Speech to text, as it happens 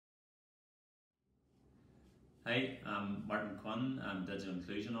Hi, I'm Martin Quinn. I'm Digital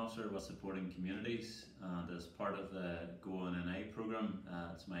Inclusion Officer with Supporting Communities, and as part of the Go On NI programme,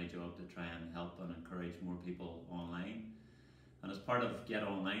 it's my job to try and help and encourage more people online. And as part of Get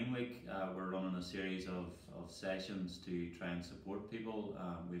Online Week, we're running a series of sessions to try and support people.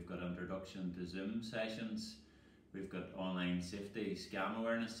 We've got introduction to Zoom sessions, we've got online safety scam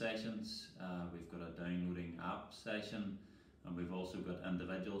awareness sessions, we've got a downloading app session, and we've also got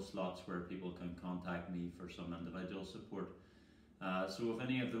individual slots where people can contact me for some individual support. So if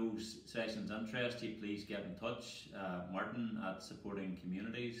any of those sessions interest you, please get in touch,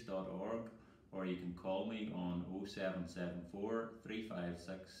 martin@supportingcommunities.org, or you can call me on 0774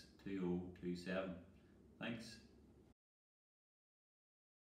 356 2027. Thanks.